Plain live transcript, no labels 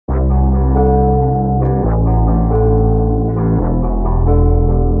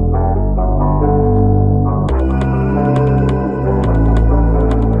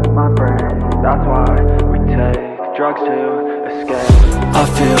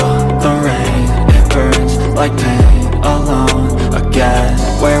like pain alone again.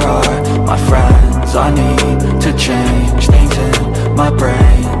 Where are my friends? I need to change things in my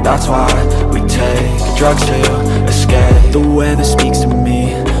brain. That's why we take drugs to escape. The weather speaks to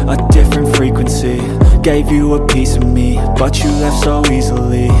me, a different frequency. Gave you a piece of me, but you left so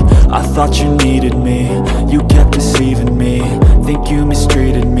easily. I thought you needed me, you kept deceiving me. Think you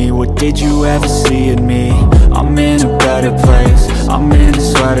mistreated me, what did you ever see in me? I'm in a better place, I'm in a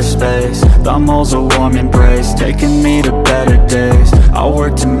sweater space. The mole's a warm embrace, taking me to better days. I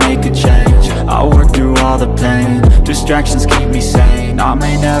work to make a change, I work through all the pain. Distractions keep me sane, I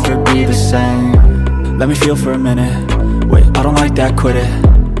may never be the same. Let me feel for a minute, wait, I don't like that, quit it.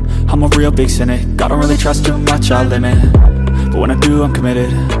 I'm a real big cynic, I don't really trust too much, I limit. But when I do, I'm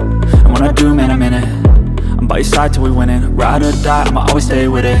committed, and when I do, man, I'm in it. I'm by your side till we winning, ride or die, I'ma always stay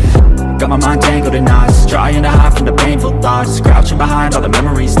with it. Got my mind tangled in knots, trying to hide from the painful thoughts. Crouching behind all the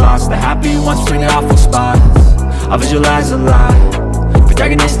memories lost, the happy ones between the awful spots. I visualize a lot,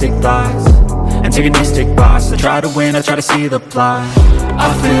 protagonistic thoughts, antagonistic boss. I try to win, I try to see the plot.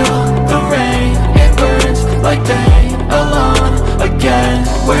 I feel the rain, it burns like pain alone again.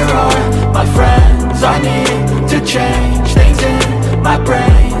 Where are my friends? I need to change things in my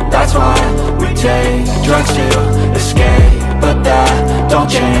brain. That's why we take drugs to escape, but that don't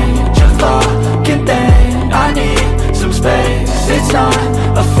change a fucking thing. I need some space, it's not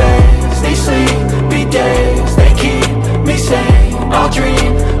a phase. These sleepy days, they keep me sane. I'll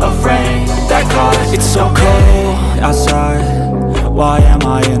dream of rain that cause it's so cold outside. Why am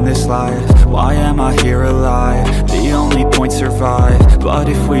I in this life? Why am I here alive? The only point survive. But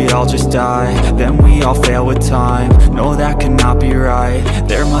if we all just die, then we all fail with time. No, that cannot be right.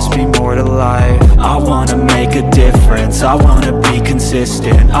 There must be more to life. I wanna make a difference, I wanna be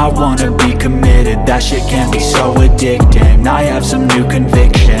consistent, I wanna be committed. That shit can be so addicting. I have some new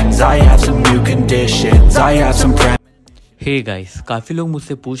convictions, I have some new conditions, I have some hey guys, काफ़ी लोग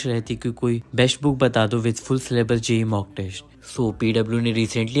मुझसे पूछ रहे थे कि कोई best book बता दो with full syllabus JEE mock test. So PW ने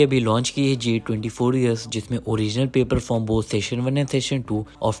रिसेंटली अभी लॉन्च की है जेईई 24 ईयर्स, जिसमें original paper form both session 1 and session 2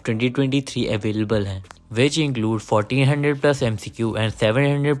 of 2023 available हैं, which include 1400 plus MCQ and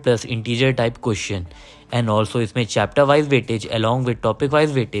 700 plus integer type question, and also इसमें chapter wise weightage along with topic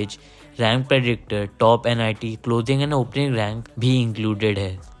wise weightage, rank predictor, top NIT, closing and opening rank भी included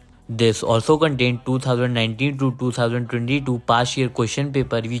है। This also contained 2019 to 2022 past year question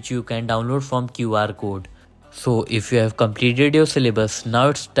paper which you can download from QR code. So if you have completed your syllabus, now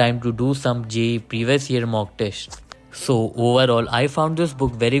it's time to do some JEE previous year mock test. So overall, I found this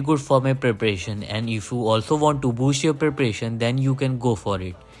book very good for my preparation, and if you also want to boost your preparation, then you can go for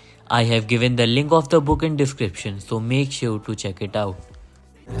it. I have given the link of the book in description, so make sure to check it out.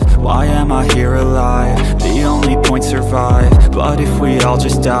 Why am I here alive? The only point survive. But if we all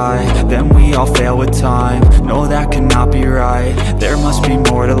just die, then we all fail with time. No, that cannot be right. There must be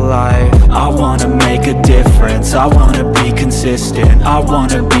more to life. I wanna make a difference, I wanna be consistent, I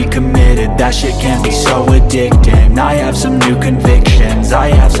wanna be committed. That shit can be so addicting. I have some new convictions, I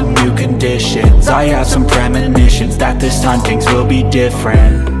have some new conditions, I have some premonitions that this time things will be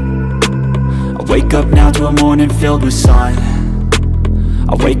different. I wake up now to a morning filled with sun.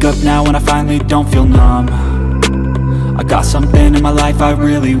 I wake up now and I finally don't feel numb. I got something in my life I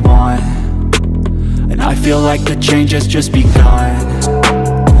really want, and I feel like the change has just begun.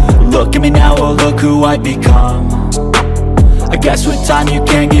 Look at me now, oh look who I've become. I guess with time you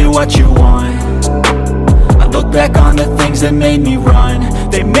can get what you want. I look back on the things that made me run.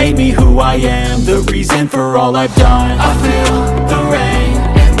 They made me who I am, the reason for all I've done. I feel the rain,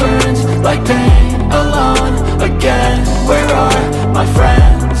 it burns like pain alone again. Where are my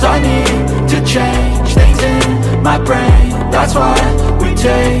friends? I need to change things in my brain. That's why we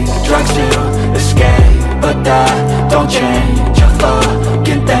take drugs to escape, but that don't change a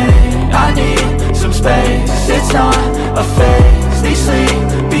fucking thing. I need some space, it's not a phase. These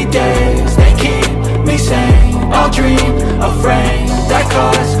sleepy days, they keep me sane. I'll dream of rain